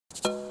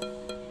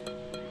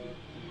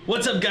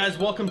What's up guys,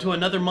 welcome to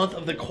another month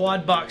of the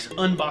Quad Box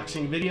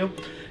unboxing video.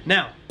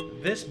 Now,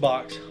 this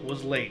box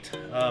was late,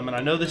 and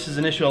I know this is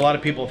an issue a lot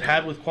of people have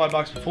had with Quad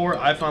Box before.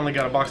 I finally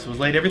got a box that was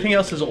late. Everything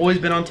else has always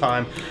been on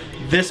time.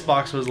 This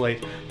box was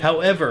late.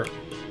 However,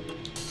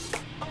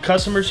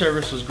 customer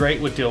service was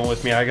great with dealing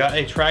with me. I got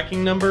a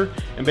tracking number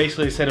and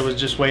basically said it was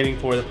just waiting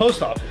for the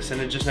post office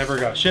and it just never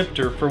got shipped,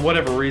 or for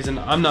whatever reason,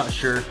 I'm not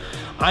sure.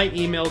 I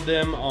emailed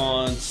them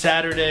on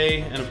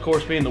Saturday, and of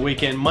course being the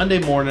weekend, Monday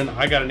morning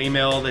I got an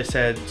email. They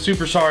said,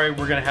 super sorry,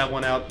 we're gonna have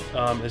one out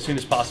as soon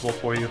as possible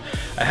for you.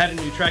 I had a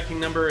new tracking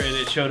number and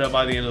it showed up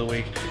by the end of the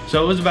week.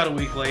 So it was about a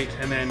week late,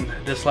 and then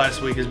this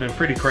last week has been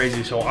pretty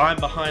crazy, so I'm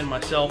behind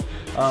myself.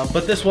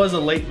 But this was a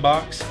late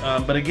box,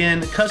 but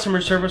again, customer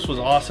service was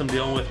awesome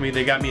dealing with me.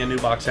 They got me a new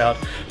box out.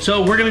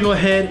 So we're gonna go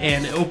ahead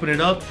and open it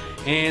up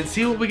and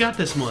see what we got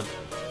this month.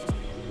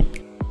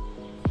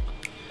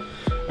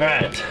 All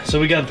right,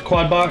 so we got the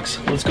Quad Box.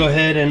 Let's go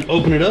ahead and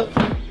open it up,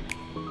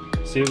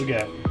 see what we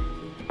got.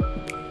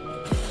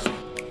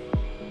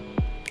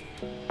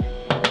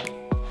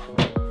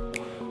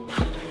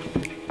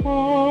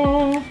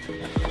 All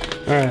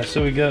right,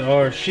 so we got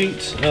our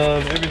sheets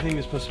of everything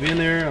that's supposed to be in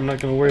there. I'm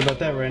not gonna worry about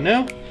that right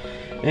now.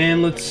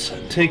 And let's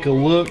take a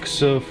look.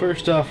 So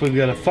first off, we've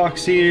got a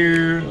Fox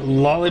Ear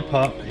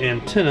Lollipop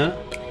antenna.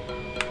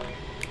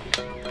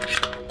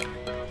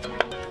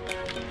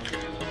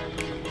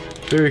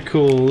 Very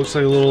cool, looks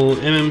like a little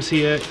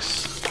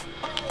MMCX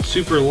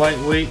super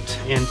lightweight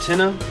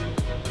antenna.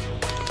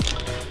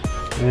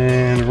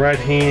 And right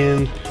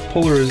hand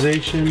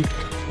polarization.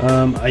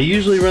 I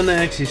usually run the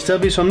XE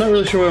Stubby, so I'm not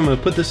really sure what I'm going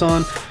to put this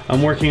on.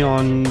 I'm working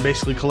on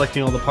basically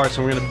collecting all the parts,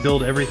 and we're going to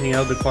build everything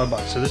out of the Quad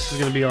Box. So this is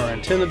going to be our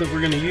antenna that we're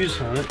going to use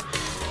on it,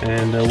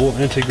 and we'll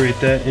integrate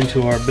that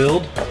into our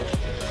build.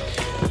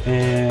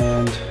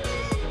 And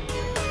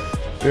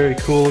very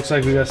cool, looks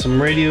like we got some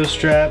radio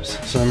straps,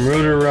 some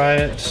Rotor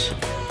Riot,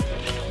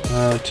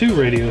 2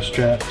 radio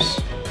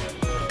straps.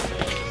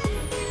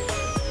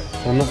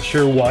 I'm not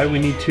sure why we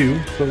need 2,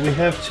 but we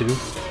have 2.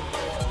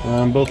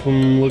 Both of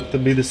them look to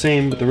be the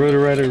same, but the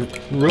Rotor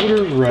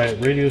Riot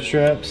radio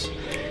straps.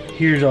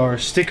 Here's our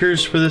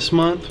stickers for this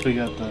month. We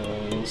got the,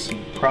 let's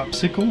see,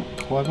 Propsicle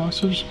Quad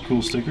Boxers,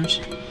 cool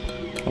stickers.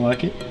 I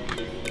like it.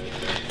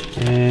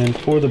 And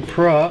for the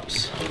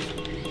props,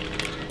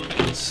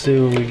 let's see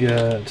what we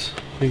got.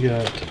 We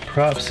got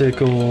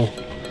Propsicle.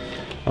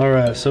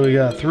 Alright, so we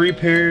got 3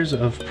 pairs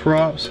of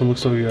props. It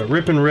looks like we got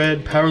Rippin'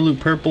 Red, Power Loop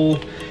Purple,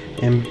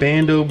 and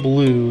Bando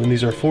Blue. And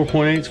these are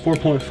 4.8s,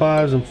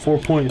 4.5s, and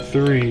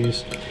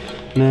 4.3s.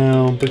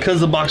 Now, because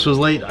the box was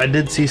late, I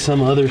did see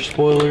some other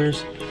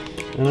spoilers.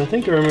 And I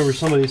think I remember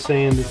somebody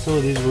saying that some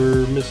of these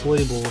were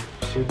mislabeled.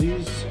 So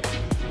these,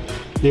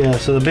 yeah,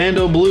 so the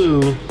Bando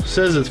Blue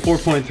says it's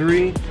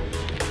 4.3,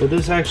 but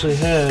this actually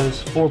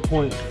has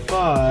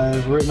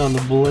 4.5 written on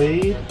the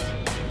blade.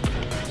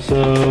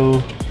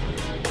 So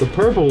the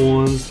purple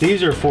ones,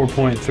 these are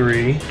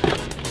 4.3,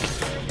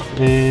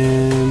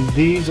 and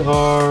these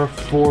are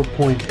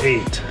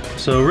 4.8.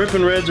 So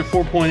Rippin' Reds are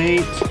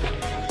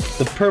 4.8,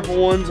 the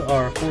purple ones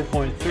are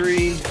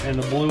 4.3,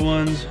 and the blue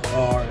ones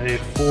are a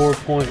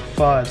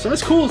 4.5. So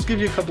that's cool. Let's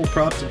give you a couple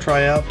props to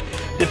try out,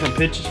 different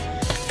pitches.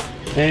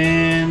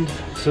 And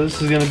so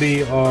this is going to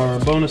be our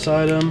bonus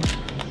item,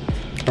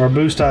 our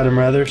boost item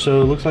rather.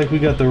 So it looks like we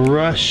got the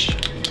Rush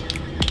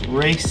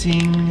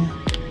Racing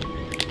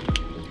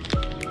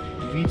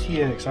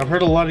VTX. I've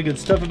heard a lot of good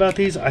stuff about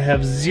these. I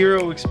have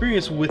 0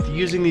 experience with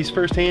using these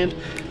firsthand,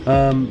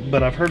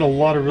 but I've heard a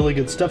lot of really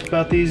good stuff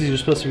about these. These are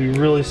supposed to be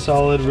really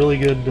solid, really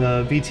good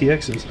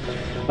VTXs.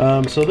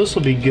 So this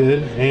will be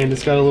good, and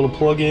it's got a little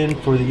plug-in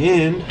for the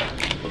end,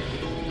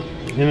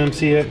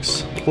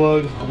 MMCX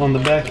plug on the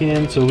back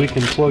end, so we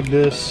can plug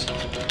this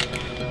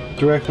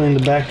directly in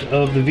the back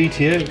of the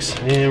VTX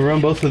and run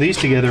both of these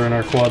together in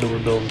our quad that we're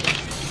building.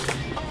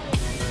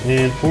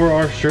 And for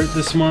our shirt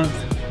this month,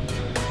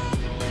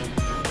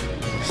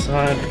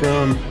 aside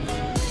from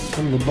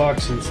some of the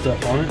box and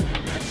stuff on it,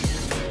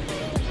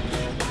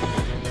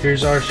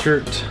 here's our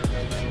shirt.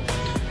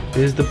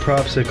 Is the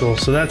Propsicle.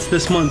 So that's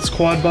this month's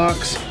Quad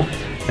Box,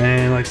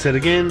 and like I said,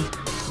 again,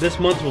 this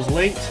month was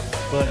late,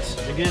 but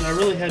again, I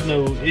really had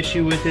no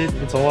issue with it.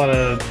 It's a lot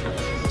of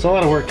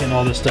work getting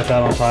all this stuff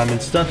out on time,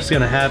 and stuff is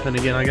going to happen.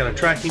 Again, I got a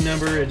tracking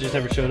number, it just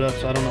never showed up,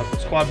 so I don't know if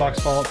it's Quad Box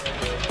fault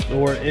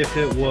or if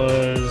it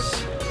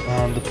was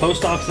the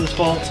post office's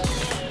fault.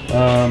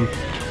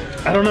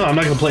 I don't know. I'm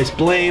not going to place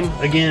blame.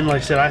 Again,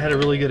 like I said, I had a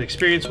really good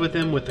experience with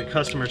them, with the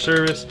customer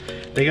service.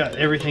 They got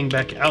everything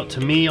back out to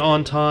me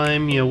on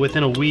time, you know,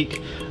 within a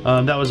week.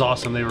 That was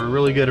awesome. They were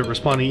really good at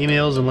responding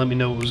emails and let me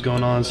know what was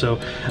going on. So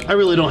I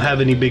really don't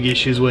have any big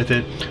issues with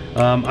it.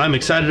 I'm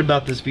excited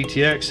about this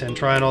VTX and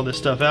trying all this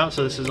stuff out.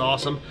 So this is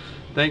awesome.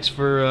 Thanks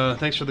for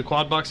the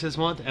Quad Box this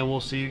month, and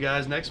we'll see you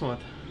guys next month.